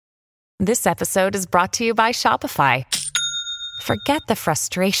This episode is brought to you by Shopify. Forget the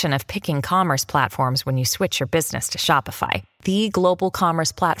frustration of picking commerce platforms when you switch your business to Shopify, the global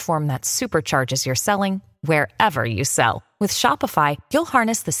commerce platform that supercharges your selling wherever you sell. With Shopify, you'll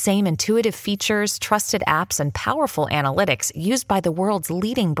harness the same intuitive features, trusted apps, and powerful analytics used by the world's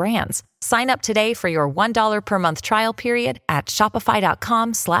leading brands. Sign up today for your $1 per month trial period at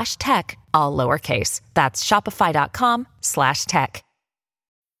shopify.com/tech, all lowercase. That's shopify.com/tech.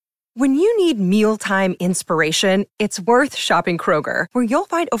 When you need mealtime inspiration, it's worth shopping Kroger, where you'll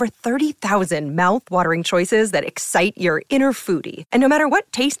find over 30,000 mouth-watering choices that excite your inner foodie. And no matter what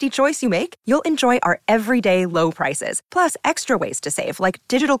tasty choice you make, you'll enjoy our everyday low prices, plus extra ways to save, like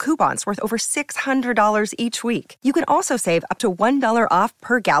digital coupons worth over $600 each week. You can also save up to $1 off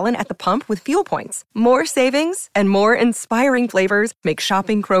per gallon at the pump with fuel points. More savings and more inspiring flavors make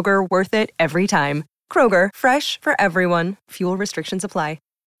shopping Kroger worth it every time. Kroger, fresh for everyone. Fuel restrictions apply.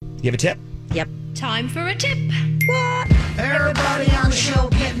 You have a tip? Yep. Time for a tip. What? Everybody on the show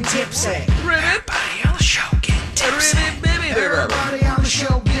getting tipsy. Everybody on the show getting tipsy. Everybody on the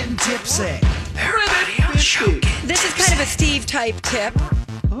show getting tipsy. Everybody on the show getting tipsy. This is kind of a Steve type tip.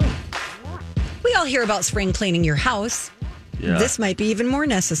 Oh. We all hear about spring cleaning your house. Yeah. This might be even more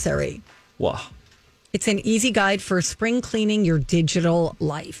necessary. Wow. It's an easy guide for spring cleaning your digital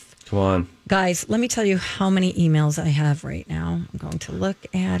life. Come on. Guys, let me tell you how many emails I have right now. I'm going to look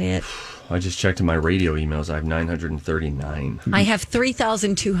at it. I just checked in my radio emails. I have 939. I have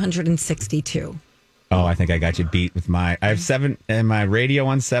 3,262. Oh, I think I got you beat with I have 7 in my radio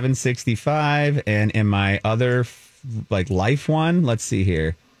one, 765, and in my other life one, let's see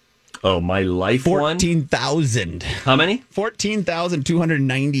here. Oh, my life 14,000. How many?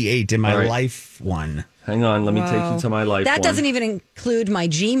 14,298 in my life one. Hang on, let me take you to my life That one. doesn't even include my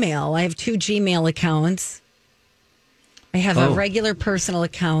Gmail. I have 2 Gmail accounts. I have a regular personal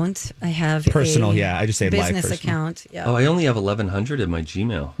account. I have personal, I just say business live account. Yeah. Oh, I only have 1,100 in my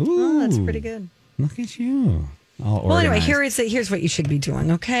Gmail. Oh, that's pretty good. Look at you. Well, anyway, here's what you should be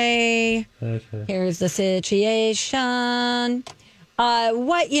doing, okay? Here's the situation.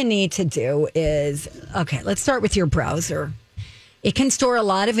 What you need to do is, let's start with your browser. It can store a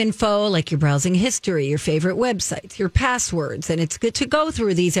lot of info, like your browsing history, your favorite websites, your passwords, and it's good to go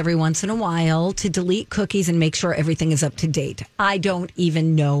through these every once in a while to delete cookies and make sure everything is up to date. I don't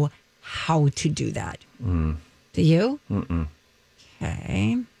even know how to do that. Do you? Mm-mm.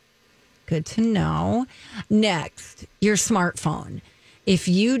 Okay. Good to know. Next, your smartphone. If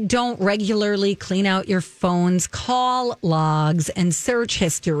you don't regularly clean out your phone's call logs and search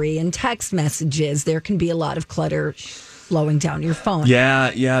history and text messages, there can be a lot of clutter slowing down your phone.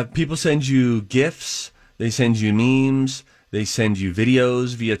 Yeah. People send you GIFs. They send you memes. They send you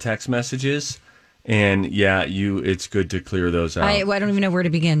videos via text messages. And it's good to clear those out. I don't even know where to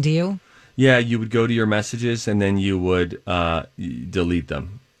begin. Do you? Yeah, you would go to your messages and then you would delete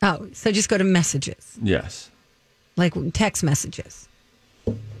them. Oh, so just go to messages. Yes. Like text messages.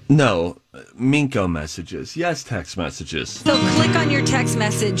 No, Minko messages. Yes, text messages. So click on your text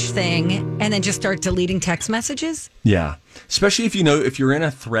message thing and then just start deleting text messages? Yeah. Especially if you're in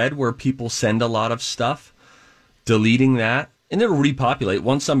a thread where people send a lot of stuff, deleting that, and it'll repopulate.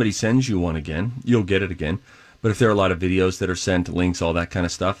 Once somebody sends you one again, you'll get it again. But if there are a lot of videos that are sent, links, all that kind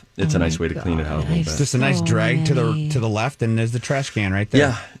of stuff, it's a nice way to clean it out a little bit. Just a nice drag to the left, and there's the trash can right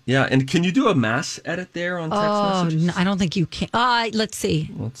there. Yeah. And can you do a mass edit there on text messages? No, I don't think you can. Let's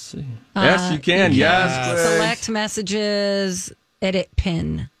see. Yes, you can. Yes. Select messages, edit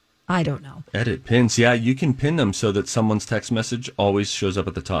pin. I don't know. Edit pins. Yeah, you can pin them so that someone's text message always shows up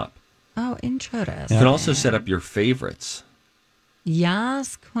at the top. Oh, interesting. You can also set up your favorites.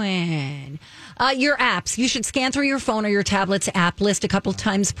 Yes, Quinn. Your apps. You should scan through your phone or your tablet's app list a couple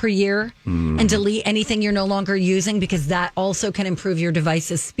times per year and delete anything you're no longer using, because that also can improve your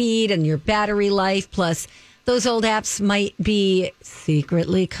device's speed and your battery life. Plus, those old apps might be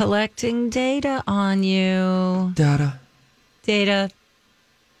secretly collecting data on you. Data.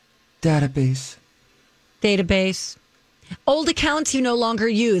 Database. Old accounts you no longer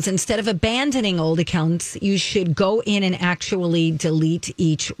use. Instead of abandoning old accounts, you should go in and actually delete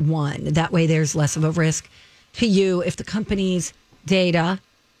each one. That way there's less of a risk to you if the company's data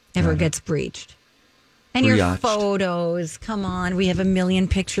ever gets breached. And your photos, come on. We have 1 million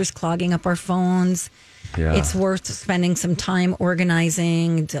pictures clogging up our phones. Yeah. It's worth spending some time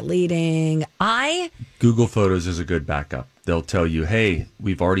organizing, deleting. Google Photos is a good backup. They'll tell you, hey,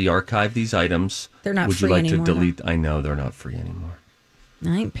 we've already archived these items. They're not Would free you like anymore, to delete? I know they're not free anymore.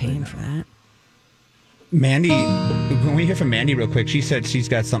 I ain't paying for that. Mandy, can we hear from Mandy real quick? She said she's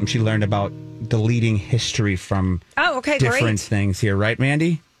got something she learned about deleting history from different things here. Right,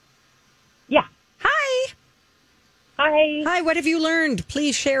 Mandy? Hi. Hi, what have you learned?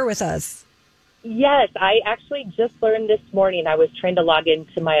 Please share with us. Yes, I actually just learned this morning. I was trying to log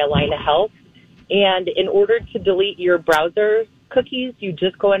into my Alina Health, and in order to delete your browser cookies, you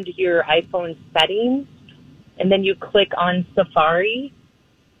just go into your iPhone settings, and then you click on Safari,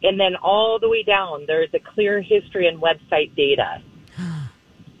 and then all the way down, there's a clear history and website data.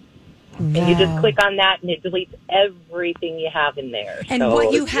 And you just click on that, and it deletes everything you have in there. And so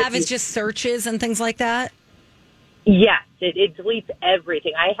what you have is just searches and things like that? Yes, it deletes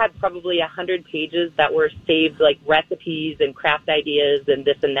everything. I had probably 100 pages that were saved, like recipes and craft ideas and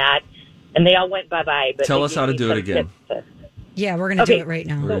this and that, and they all went bye-bye. But Tell us how to do it again. Yeah, we're going to do it right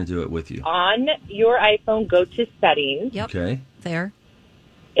now. We're going to do it with you. On your iPhone, go to Settings. Yep. Okay. There.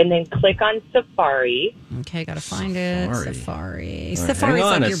 And then click on Safari. Okay, got to find it. Safari. All right, Safari's hang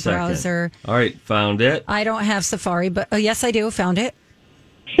on like a your second. browser. All right, found it. I don't have Safari, but yes, I do. Found it.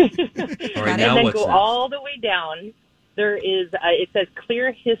 All right, And now then what's go next? all the way down. There is, it says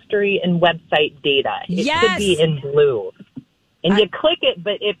clear history and website data. It Yes! could be in blue. And you click it,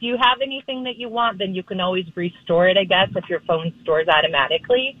 but if you have anything that you want, then you can always restore it, I guess, if your phone stores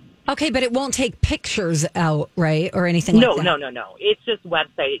automatically. Okay, but it won't take pictures out, right? Or anything like that? No. It's just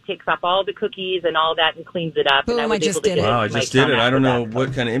website. It takes off all the cookies and all that and cleans it up. Boom, and I was just able to did get it. Wow, I my just did it. account I don't know after that.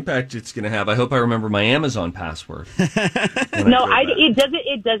 what kind of impact it's going to have. I hope I remember my Amazon password. No,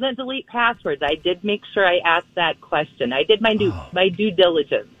 it doesn't delete passwords. I did make sure I asked that question. I did my due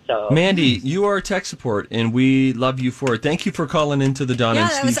diligence. So Mandy, you are tech support, and we love you for it. Thank you for calling into the Don Yeah, and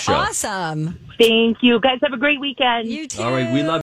that Steve was show. awesome. thank you. Guys, have a great weekend. You too. All right, we love